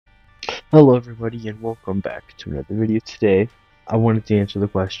Hello everybody and welcome back to another video. Today, I wanted to answer the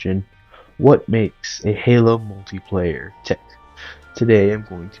question, what makes a Halo multiplayer tick? Today I'm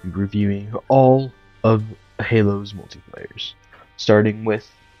going to be reviewing all of Halo's multiplayers, starting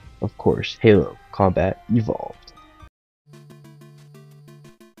with, of course, Halo Combat Evolved.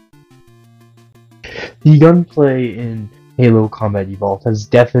 The gunplay in Halo Combat Evolved has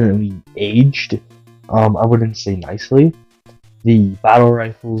definitely aged, I wouldn't say nicely. The battle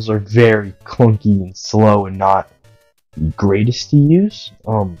rifles are very clunky and slow and not the greatest to use.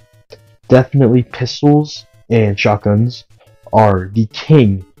 Definitely pistols and shotguns are the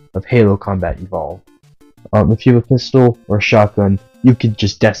king of Halo Combat Evolved. If you have a pistol or a shotgun, you could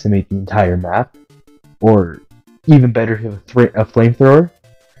just decimate the entire map. Or even better, if you have a flamethrower,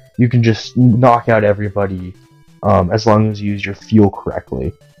 you can just knock out everybody as long as you use your fuel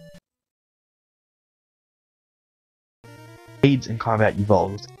correctly. Grenades in Combat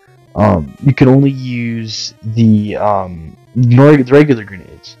Evolved, you can only use the regular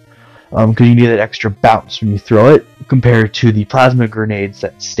grenades, because you need that extra bounce when you throw it, compared to the plasma grenades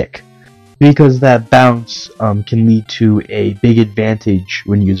that stick. Because that bounce can lead to a big advantage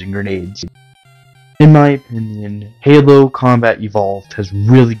when using grenades. In my opinion, Halo Combat Evolved has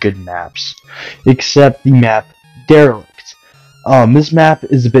really good maps, except the map Derelict. This map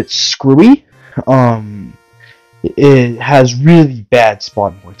is a bit screwy. It has really bad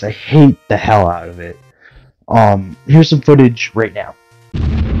spawn points. I hate the hell out of it. Here's some footage right now.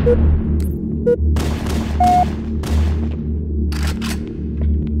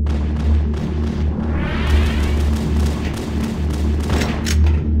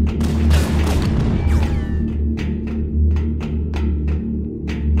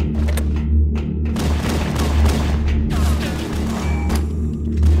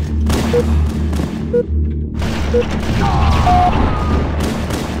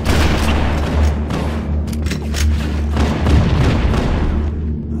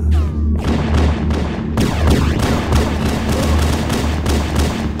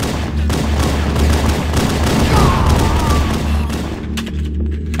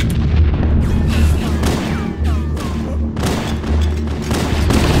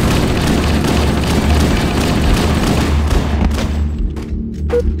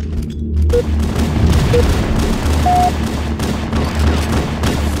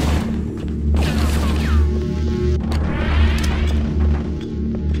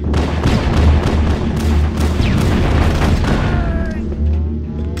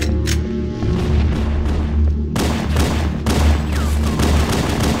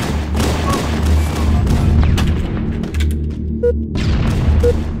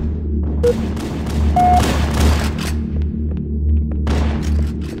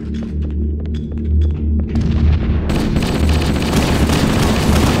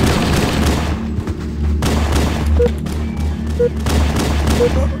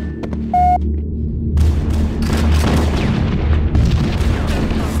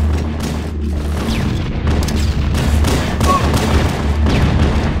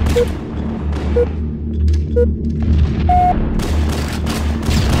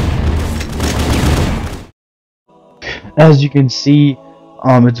 As you can see,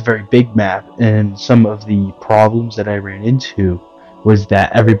 it's a very big map, and some of the problems that I ran into was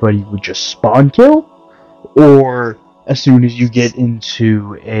that everybody would just spawn kill, or as soon as you get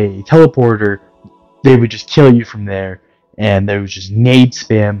into a teleporter, they would just kill you from there, and there was just nade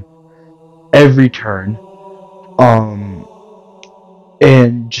spam every turn,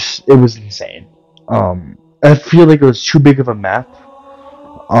 and just, it was insane. I feel like it was too big of a map,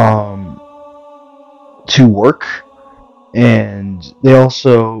 to work. And they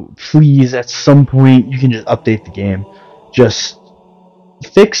also, please, at some point, you can just update the game. Just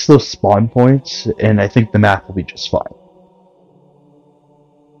fix those spawn points, and I think the map will be just fine.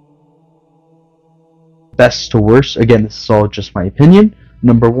 Best to worst, again, this is all just my opinion.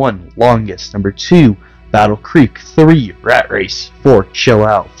 Number 1, Longest. Number 2, Battle Creek. 3, Rat Race. 4, Chill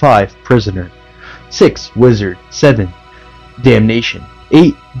Out. 5, Prisoner. 6, Wizard. 7, Damnation.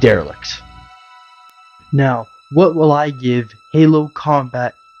 8, Derelict. Now, what will I give Halo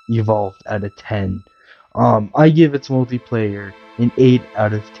Combat Evolved out of 10? I give its multiplayer an 8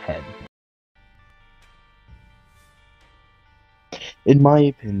 out of 10. In my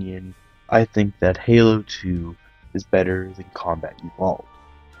opinion, I think that Halo 2 is better than Combat Evolved.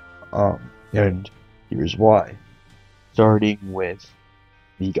 And here's why. Starting with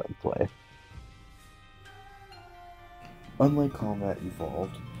the gunplay. Unlike Combat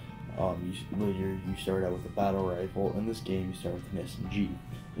Evolved, you start out with a battle rifle. In this game, you start with an SMG.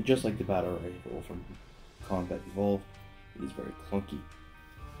 And just like the battle rifle from Combat Evolved, it is very clunky.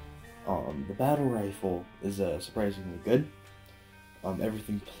 The battle rifle is surprisingly good.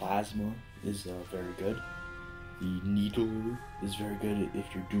 Everything plasma is very good. The needler is very good if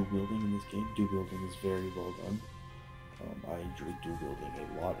you're dual wielding in this game. Dual wielding is very well done. I enjoy dual wielding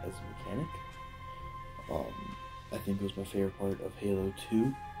a lot as a mechanic. I think it was my favorite part of Halo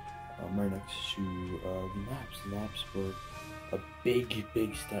 2. Right next to the maps. The maps were a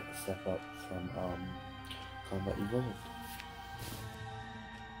big step up from Combat Evolved.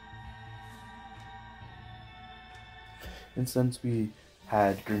 And since we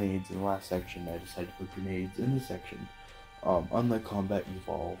had grenades in the last section, I decided to put grenades in this section. Unlike Combat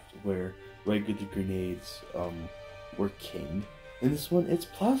Evolved, where regular grenades were king, in this one it's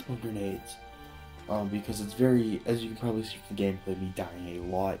plasma grenades. Because it's very, as you can probably see from the gameplay, me dying a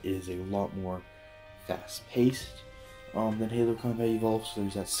lot, it is a lot more fast-paced than Halo Combat Evolved, so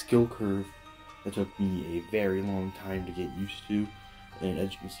there's that skill curve that took me a very long time to get used to, and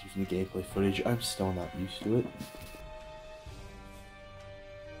as you can see from the gameplay footage, I'm still not used to it.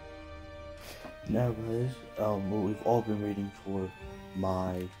 Now guys, what we've all been waiting for,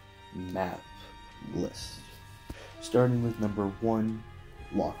 my map list. Starting with number 1,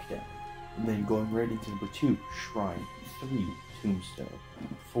 Lockdown. And then going right into number 2, Shrine. 3, Tombstone.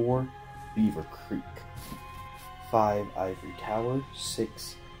 4, Beaver Creek. 5, Ivory Tower.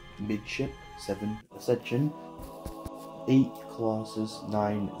 6, Midship. 7, Ascension. 8, Colossus.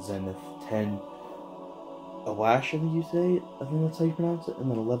 9, Zenith. 10, Awash, I think you say it? I think that's how you pronounce it. And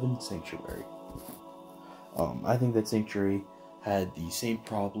then 11, Sanctuary. I think that Sanctuary had the same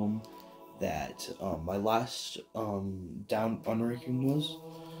problem that my last unranking was.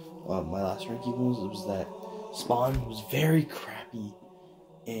 My last ranking was that Spawn was very crappy,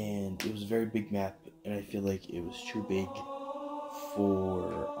 and it was a very big map, and I feel like it was too big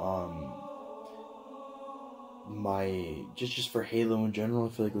for just for Halo in general. I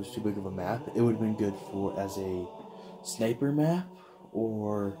feel like it was too big of a map. It would have been good for as a sniper map,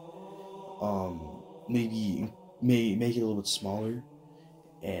 or maybe make it a little bit smaller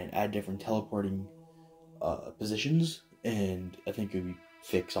and add different teleporting positions, and I think it would be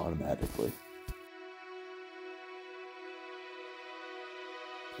fixed automatically.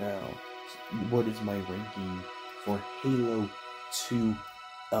 Now, what is my ranking for Halo 2?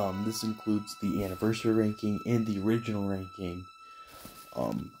 This includes the anniversary ranking and the original ranking.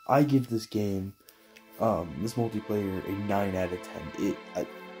 I give this game, this multiplayer, a 9 out of 10.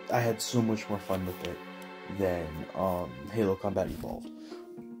 I had so much more fun with it than Halo Combat Evolved.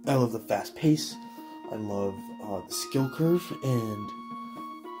 I love the fast pace, I love the skill curve, and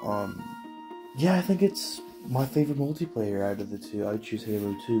yeah, I think it's my favorite multiplayer out of the two. I'd choose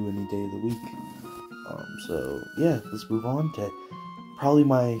Halo 2 any day of the week. So yeah, let's move on to probably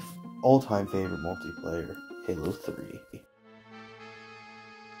my all-time favorite multiplayer, Halo 3.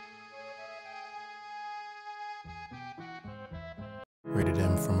 Rated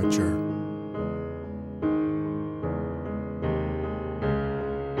M for mature.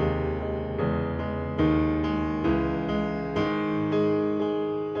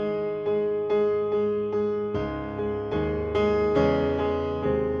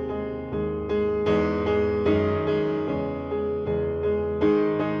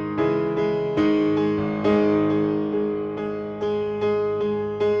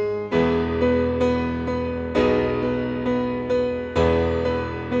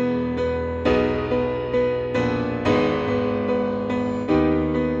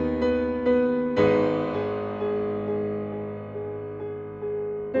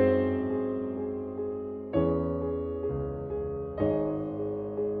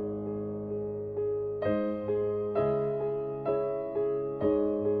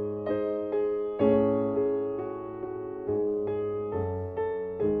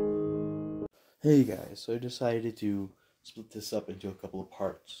 Hey guys, so I decided to split this up into a couple of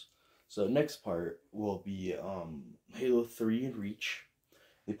parts. So next part will be Halo 3 and Reach.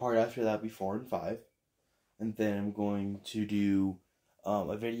 The part after that will be 4 and 5. And then I'm going to do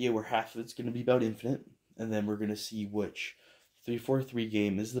a video where half of it's going to be about Infinite. And then we're going to see which 343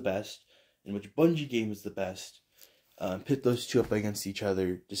 game is the best and which Bungie game is the best. Pit those two up against each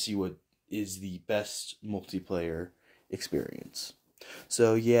other to see what is the best multiplayer experience.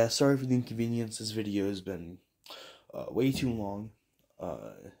 So yeah, sorry for the inconvenience. This video has been way too long,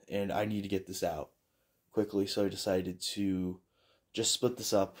 and I need to get this out quickly, so I decided to just split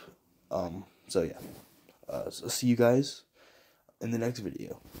this up. So yeah, so see you guys in the next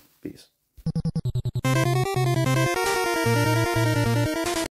video. Peace.